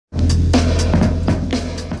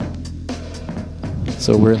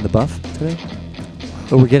So we're in the buff today?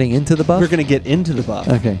 Oh, we're getting into the buff? We're going to get into the buff.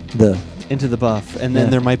 Okay. Into the buff. And then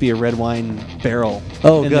there might be a red wine barrel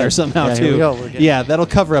in there somehow, yeah, too. Here we go. Yeah, that'll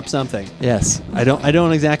cover up something. Yes. I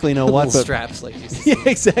don't exactly know what, but straps like you yeah,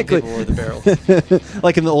 exactly. Or the barrel.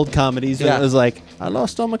 Like in the old comedies, when it was like, I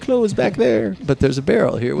lost all my clothes back there. But there's a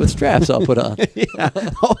barrel here with straps I'll put on. Yeah.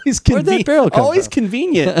 Always Where'd that barrel come Always from?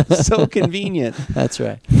 convenient. So convenient. That's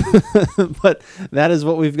right. But that is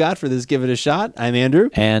what we've got for this Give It a Shot. I'm Andrew.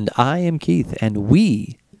 And I am Keith. And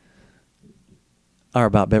we are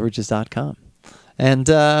aboutbeverages.com. And,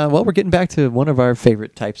 well, we're getting back to one of our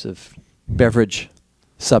favorite types of beverage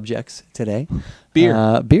subjects today.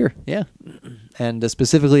 Beer. Beer, yeah. And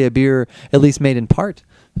specifically a beer at least made in part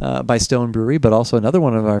by Stone Brewery, but also another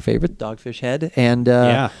one of our favorites, Dogfish Head, and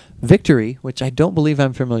Victory, which I don't believe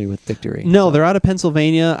I'm familiar with Victory. No, they're out of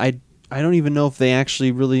Pennsylvania. I don't even know if they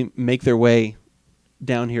actually really make their way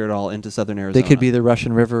down here at all into southern Arizona. They could be the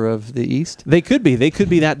Russian River of the East. They could be. They could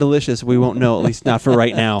be that delicious. We won't know, at least not for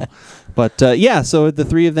right now. But yeah, so the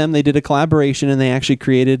three of them, they did a collaboration, and they actually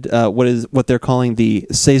created what they're calling the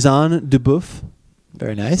Saison du Boeuf.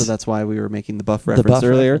 Very nice. So that's why we were making the buff reference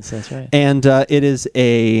earlier. That's right. And it is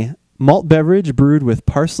a malt beverage brewed with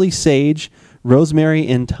parsley, sage, rosemary,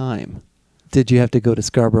 and thyme. Did you have to go to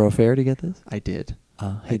Scarborough Fair to get this? I did.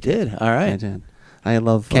 I did. All right. I did. I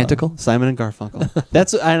love Canticle? Simon and Garfunkel.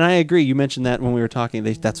 And I agree. You mentioned that when we were talking.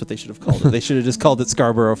 That's what they should have called it. They should have just called it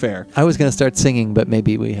Scarborough Fair. I was going to start singing, but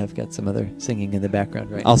maybe we have got some other singing in the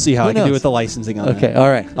background right now. I'll see how I can knows? do with the licensing on Okay, that. all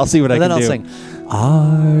right. I'll see what I can do. Then I'll sing.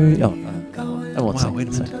 I won't sing. Wait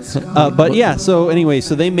a minute. But yeah, so anyway,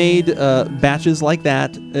 so they made batches like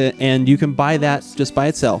that, and you can buy that just by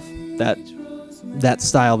itself, that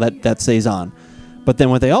style, that Saison. But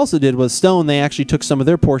then what they also did was Stone, they actually took some of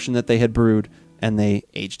their portion that they had brewed, and they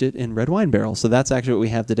aged it in red wine barrels. So that's actually what we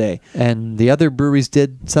have today. And the other breweries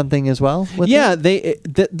did something as well with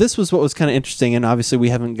it? This was what was kind of interesting, and obviously we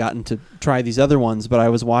haven't gotten to try these other ones, but I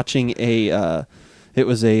was watching it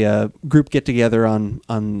was a group get together on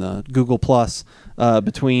Google Plus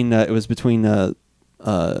between Dogfish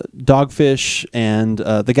and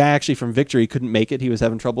the guy actually from Victory couldn't make it. He was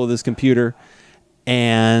having trouble with his computer.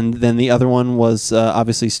 And then the other one was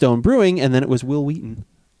obviously Stone Brewing, and then it was Will Wheaton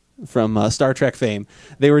from Star Trek fame.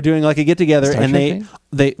 They were doing like a get together, and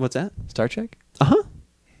they what's that? Star Trek? I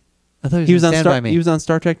thought he was on He was on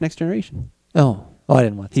Star Trek Next Generation. Oh, I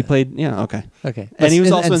didn't watch that. He played, okay. And he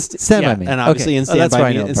was also in Stand By Me, and obviously in Stand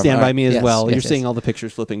By Me, as well. Yes, You're seeing all the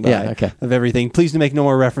pictures flipping by okay. of everything. Please do make no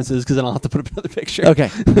more references because then I'll have to put up another picture.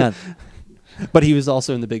 Okay, none. But he was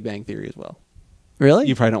also in The Big Bang Theory as well. Really?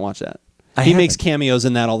 You probably don't watch that. He He makes cameos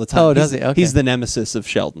in that all the time. Oh, does he? Okay. He's the nemesis of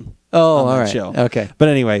Sheldon. Oh, on all that right. show. Okay. But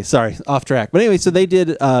anyway, sorry, off track. But anyway, so they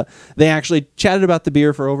did. They actually chatted about the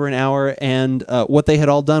beer for over an hour, and what they had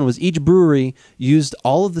all done was each brewery used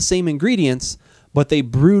all of the same ingredients, but they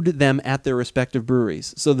brewed them at their respective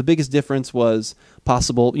breweries. So the biggest difference was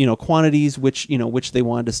possible, quantities, which they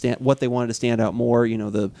wanted to stand out more.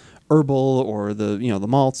 The herbal or the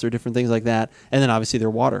malts or different things like that, and then obviously their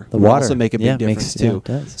water. The water also make a big difference too. it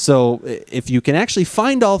does. So if you can actually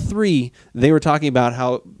find all three, they were talking about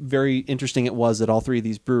how very interesting it was at all three of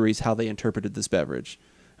these breweries how they interpreted this beverage.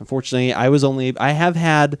 Unfortunately, I have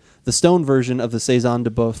had the Stone version of the Saison du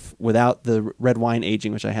Boeuf without the red wine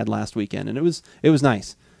aging, which I had last weekend, and it was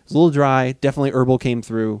nice. It was a little dry, definitely herbal came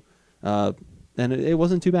through, and it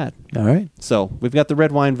wasn't too bad. All right. So we've got the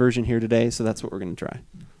red wine version here today, so that's what we're going to try.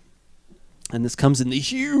 And this comes in the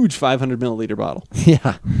huge 500 milliliter bottle.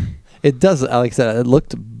 Yeah, it does. Like I said, it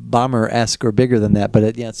looked bomber-esque or bigger than that, but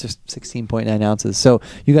it's just 16.9 ounces. So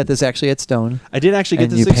you got this actually at Stone. I did actually get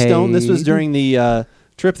this at Stone. This was during the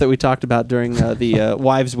trip that we talked about during the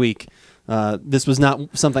Wives Week. This was not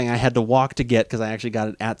something I had to walk to get because I actually got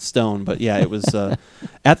it at Stone. But yeah, it was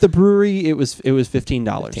at the brewery. It was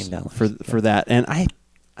 $15 for that, and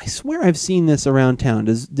I swear I've seen this around town.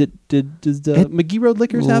 Does McGee Road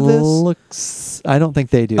Liquors have this? I don't think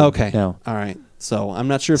they do. Okay. No. All right. So I'm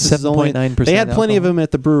not sure if this is only 7.9%. They had plenty of them at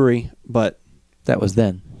the brewery, but that was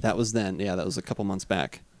then. Yeah, that was a couple months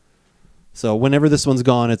back. So whenever this one's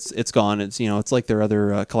gone, it's gone. It's it's like their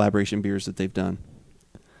other collaboration beers that they've done.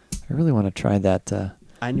 I really want to try that.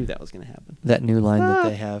 I knew that was going to happen. That new line that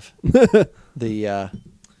they have, the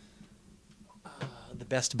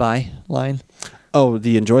Best Buy line. Oh,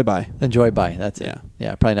 the Enjoy Buy. Enjoy Buy, that's it.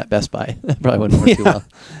 Yeah, probably not Best Buy. Probably wouldn't work too well.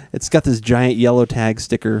 It's got this giant yellow tag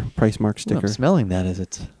sticker, price mark sticker. Well, I'm smelling that as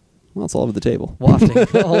it's it's all over the table.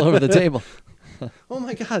 Wafting all over the table. Oh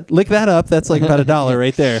my God! Lick that up. That's like about $1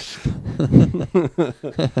 right there.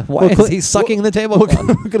 Why is he sucking the table? We're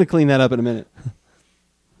going to clean that up in a minute.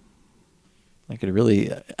 I could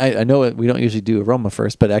really. I know we don't usually do aroma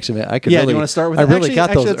first, but actually, I could. Yeah, really, do you want to start with? I that? really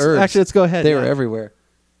got those herbs. Actually, let's go ahead. They were everywhere.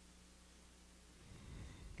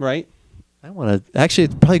 Right. I want to. Actually,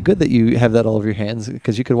 it's probably good that you have that all over your hands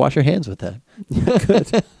because you could wash your hands with that. Yeah,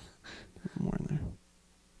 good. More in there.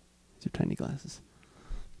 These are tiny glasses.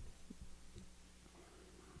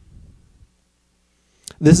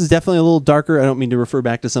 This is definitely a little darker. I don't mean to refer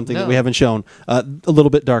back to something that we haven't shown. A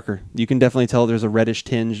little bit darker. You can definitely tell there's a reddish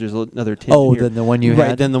tinge. There's another tinge. Oh, here. than the one you right,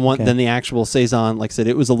 had? Then the one, Okay. then the actual Saison. Like I said,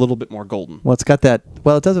 it was a little bit more golden. Well, it's got that.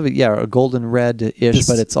 Well, it does have a golden red-ish,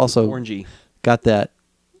 but it's also orangey. Got that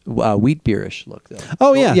wheat beerish look though.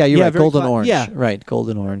 Oh yeah, yeah, you're right. very Golden orange. Yeah, right.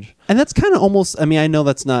 Golden orange. And that's kind of almost. I mean, I know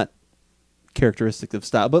that's not characteristic of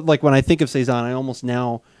style, but like when I think of Saison, I almost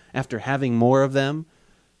now, after having more of them,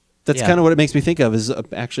 that's kind of what it makes me think of. Is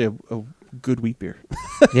actually a good wheat beer.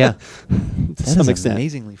 Yeah, to some extent.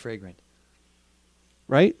 Amazingly fragrant.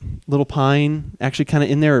 Right, little pine, actually kind of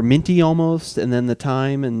in there, or minty almost, and then the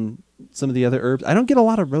thyme and some of the other herbs. I don't get a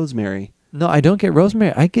lot of rosemary. No, I don't get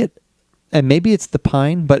rosemary. I get, and maybe it's the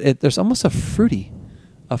pine, but there's almost a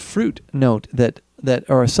fruit note that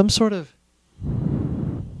or some sort of.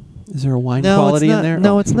 Is there a wine quality in there?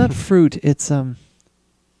 No, it's not fruit. It's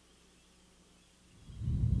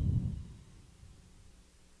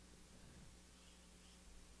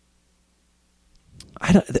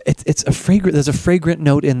I don't. It's a fragrant. There's a fragrant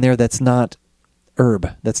note in there that's not herb.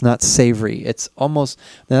 That's not savory. It's almost.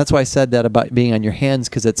 And that's why I said that about being on your hands,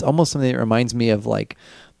 because it's almost something that reminds me of like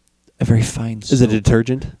a very fine. Is it a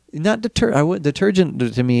detergent? Not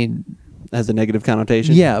detergent to me has a negative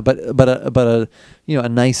connotation. Yeah, but a a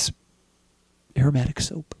nice aromatic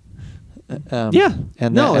soap. Yeah,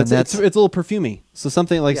 and it's a little perfumey. So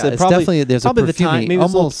something like I said, it's probably definitely there's probably a the time, perfumey, maybe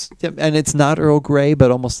almost, and it's not Earl Grey,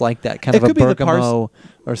 but almost like that kind It of a could be the bergamot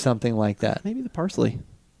or something like that. maybe the parsley.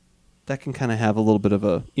 That can kind of have a little bit of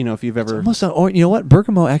a, if you've ever Almost, or you know what,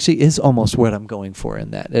 bergamot actually is almost what I'm going for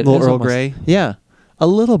in that. It little is Earl almost- Grey. Yeah, a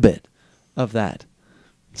little bit of that.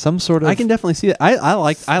 Some sort of. I can definitely see that. I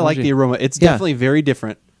like the aroma. It's definitely very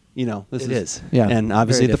different. This is. Yeah, and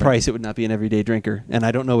obviously very at the different. price, it would not be an everyday drinker, and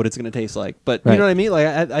I don't know what it's going to taste like. But Right. you know what I mean? Like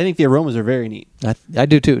I think the aromas are very neat. I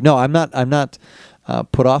do too. No, I'm not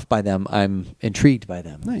put off by them. I'm intrigued by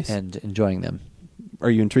them. Nice. And enjoying them. Are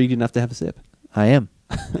you intrigued enough to have a sip? I am.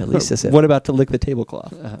 At least a sip. What about to lick the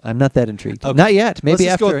tablecloth? I'm not that intrigued. Okay. Not yet. Maybe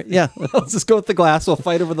Let's just after. go let's just go with the glass. We'll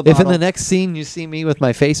fight over the If bottle. in the next scene you see me with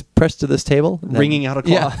my face pressed to this table, then- wringing out a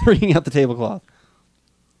cloth, wringing out the tablecloth.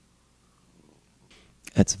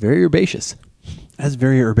 That's very herbaceous. That's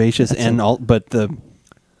very herbaceous, That's and a- all, but the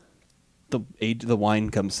wine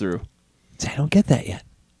comes through. See, I don't get that yet.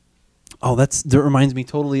 Oh, that reminds me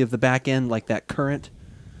totally of the back end, like that current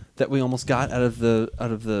that we almost got out of the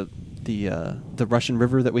Russian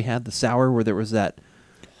River that we had, the sour, where there was that.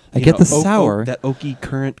 I get the sour. that oaky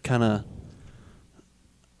current kind of.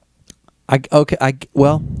 I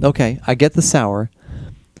get the sour,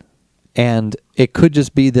 and it could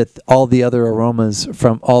just be that all the other aromas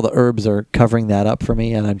from all the herbs are covering that up for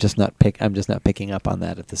me, and I'm just not picking up on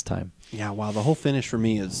that at this time. Yeah, wow. The whole finish for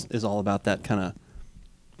me is all about that kind of,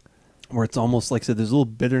 where it's almost like I said, there's a little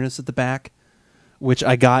bitterness at the back, which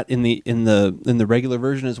I got in the regular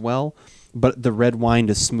version as well, but the red wine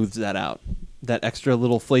just smooths that out. That extra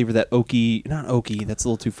little flavor, that oaky, not oaky, that's a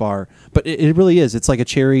little too far, but it really is. It's like a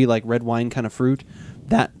cherry, like red wine kind of fruit.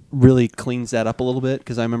 That really cleans that up a little bit,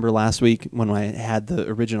 because I remember last week when I had the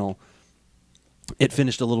original, it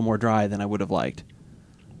finished a little more dry than I would have liked.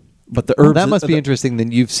 But the herbs, that must be interesting.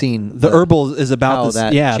 Then you've seen the herbal is about how this.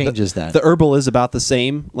 that Yeah, changes that. The herbal is about the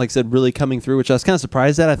same. Like I said, really coming through, which I was kind of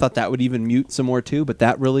surprised at. I thought that would even mute some more too, but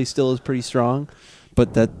that really still is pretty strong.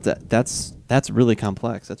 But that's really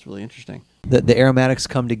complex. That's really interesting. The aromatics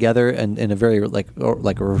come together and in a very like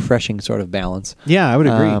a refreshing sort of balance. Yeah, I would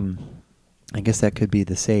agree. I guess that could be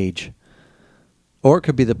the sage, or it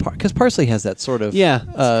could be because parsley has that sort of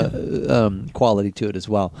quality to it as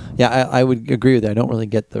well. Yeah, I would agree with that. I don't really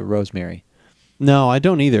get the rosemary. No, I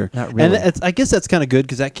don't either. Not really. And I guess that's kind of good,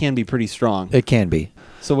 because that can be pretty strong. It can be.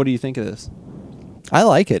 So what do you think of this? I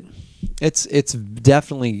like it. It's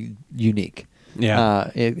definitely unique. Yeah.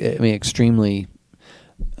 Extremely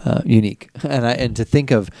unique. And to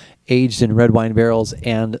think of aged in red wine barrels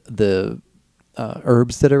and the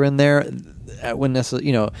herbs that are in there, I wouldn't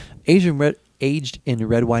necessarily, aged in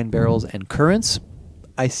red wine barrels and currants,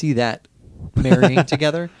 I see that marrying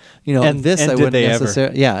together. And this and I did wouldn't they ever?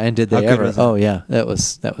 necessarily. Yeah, and did How they good ever? was that? Oh yeah, that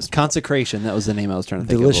was Consecration. That was the name I was trying to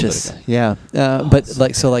think delicious. of. A little bit ago. Yeah, but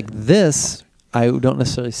like this, I don't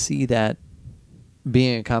necessarily see that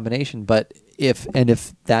being a combination, but if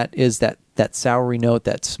that is that soury note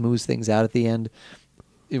that smooths things out at the end,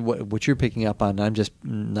 what you're picking up on, I'm just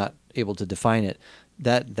not able to define it.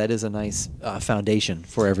 That is a nice foundation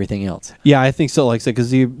for everything else. Yeah, I think so. Like I said, because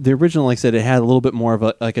the original, like I said, it had a little bit more of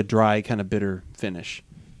a dry kind of bitter finish,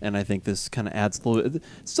 and I think this kind of adds a little bit.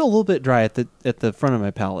 It's still a little bit dry at the front of my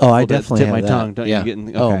palate. Oh, I definitely tip have my that. tongue. Don't yeah. you? Getting,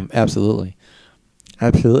 okay. Oh, absolutely.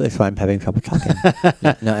 That's why I'm having trouble talking.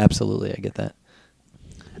 Yeah, no, absolutely, I get that.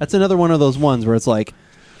 That's another one of those ones where it's like,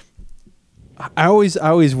 I always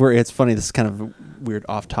worry. It's funny. This is kind of a weird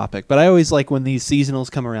off topic, but I always like when these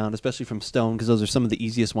seasonals come around, especially from Stone, because those are some of the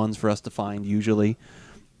easiest ones for us to find usually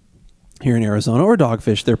here in Arizona, or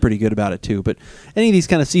Dogfish. They're pretty good about it too. But any of these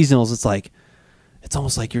kind of seasonals, it's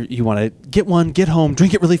almost like you want to get one, get home,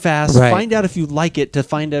 drink it really fast, Right. find out if you like it, to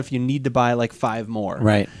find out if you need to buy like 5 more.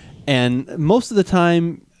 Right. And most of the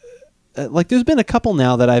time, like there's been a couple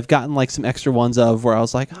now that I've gotten like some extra ones of where I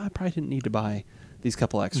was like, I probably didn't need to buy these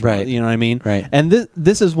couple extra. Right. Ones, you know what I mean? Right. And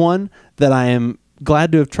this is one that I am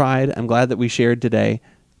glad to have tried. I'm glad that we shared today,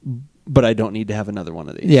 but I don't need to have another one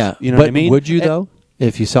of these. Yeah. You know but what I mean? Would you though,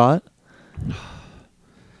 if you saw it?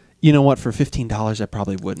 You know what? For $15, I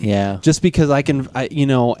probably wouldn't. Yeah. Just because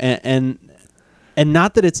and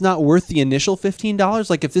not that it's not worth the initial $15.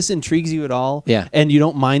 Like if this intrigues you at all, Yeah. and you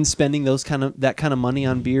don't mind spending that kind of money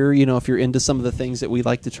on beer, if you're into some of the things that we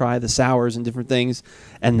like to try, the sours and different things,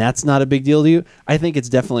 and that's not a big deal to you, I think it's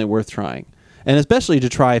definitely worth trying. And especially to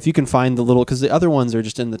try if you can find the little, because the other ones are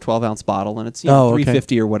just in the 12-ounce bottle, and it's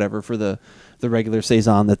 $3.50 or whatever for the regular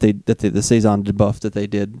saison the saison debuff that they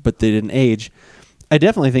did, but they didn't age. I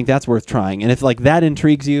definitely think that's worth trying. And if like that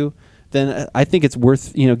intrigues you, then I think it's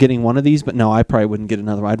worth getting one of these. But no, I probably wouldn't get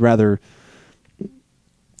another one.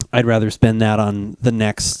 I'd rather spend that on the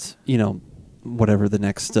next whatever the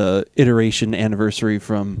next iteration anniversary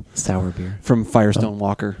from Sour beer. from Firestone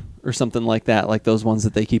Walker or something like that, like those ones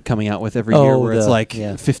that they keep coming out with every year, where it's like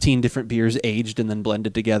 15 different beers aged and then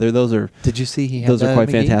blended together. Those are Did you see he had those that are at quite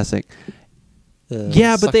McGee? fantastic.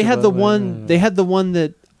 Yeah, but they had the one. Sucker- They had the one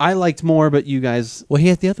that I liked more, but you guys. Well, he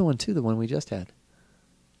had the other one too, the one we just had.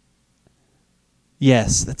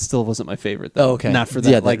 Yes, that still wasn't my favorite, though. Oh, okay. Not for that,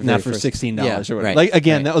 Yeah, like the not very for first- $16 yeah, or whatever. right, Like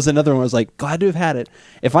again, right. that was another one. I was like, glad to have had it.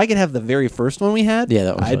 If I could have the very first one we had, Yeah,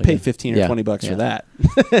 that was I'd really pay good. 15 or Yeah, $20 yeah. for that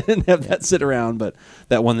and have that sit around. But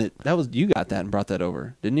that one that was you got that and brought that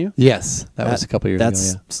over, didn't you? Yes, that was a couple years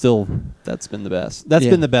That's ago. still that's been the best. That's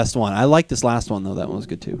Yeah. been the best one. I like this last one though. That one was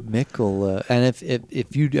good too. Yeah. Mick will, and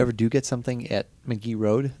if you ever do get something at McGee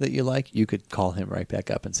Road that you like, you could call him right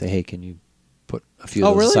back up and say, hey, can you put a few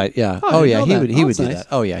Oh, of those really? aside? Yeah. Oh, I Oh, didn't yeah. know He that. would. Oh, He would that's do nice. that.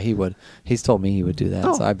 Oh, yeah. He would. He's told me he would do that.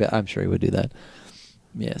 Oh. So I'm sure he would do that.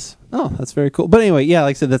 Yes. Oh, that's very cool. But anyway, yeah,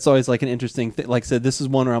 like I said, that's always like an interesting thing. Like I said, this is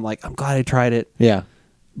one where I'm like, I'm glad I tried it, Yeah.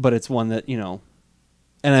 but it's one that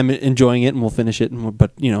and I'm enjoying it, and we'll finish it.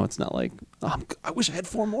 But it's not like I wish I had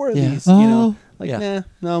 4 more of Yeah. these. Oh. Like Yeah.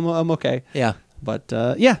 no, I'm okay. Yeah. But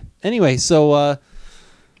yeah. Anyway, so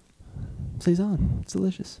Saison, it's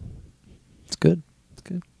delicious. It's good. It's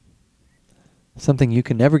good. Something you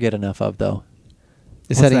can never get enough of, though,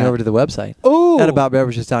 is What's heading that? over to the website. Oh, At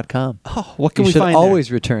aboutbeverages.com. Oh, what can You we should find? always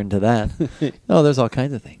return to that. Oh, there's all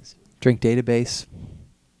kinds of things. Drink database,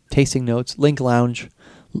 tasting notes, link lounge.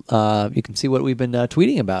 You can see what we've been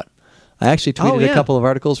tweeting about. I actually tweeted yeah. a couple of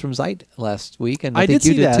articles from Zeit last week, and I did think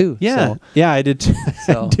you see did that. too. Yeah, So, yeah, I did. Too.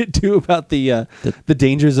 So- I did too about the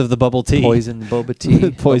dangers of the bubble tea, poison boba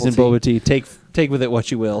tea. poison bubble boba tea. Take with it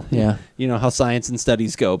what you will. Yeah. You know how science and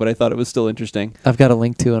studies go, but I thought it was still interesting. I've got a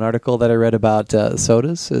link to an article that I read about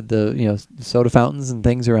sodas, the soda fountains and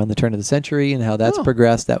things around the turn of the century, and how that's Oh.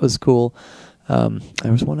 progressed. That was cool.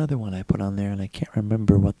 There was one other one I put on there, and I can't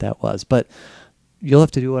remember what that was. But you'll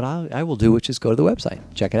have to do what I will do, which is go to the website,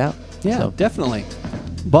 check it out. Yeah, So definitely.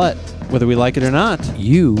 But whether we like it or not,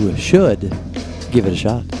 you should give it a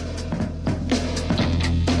shot.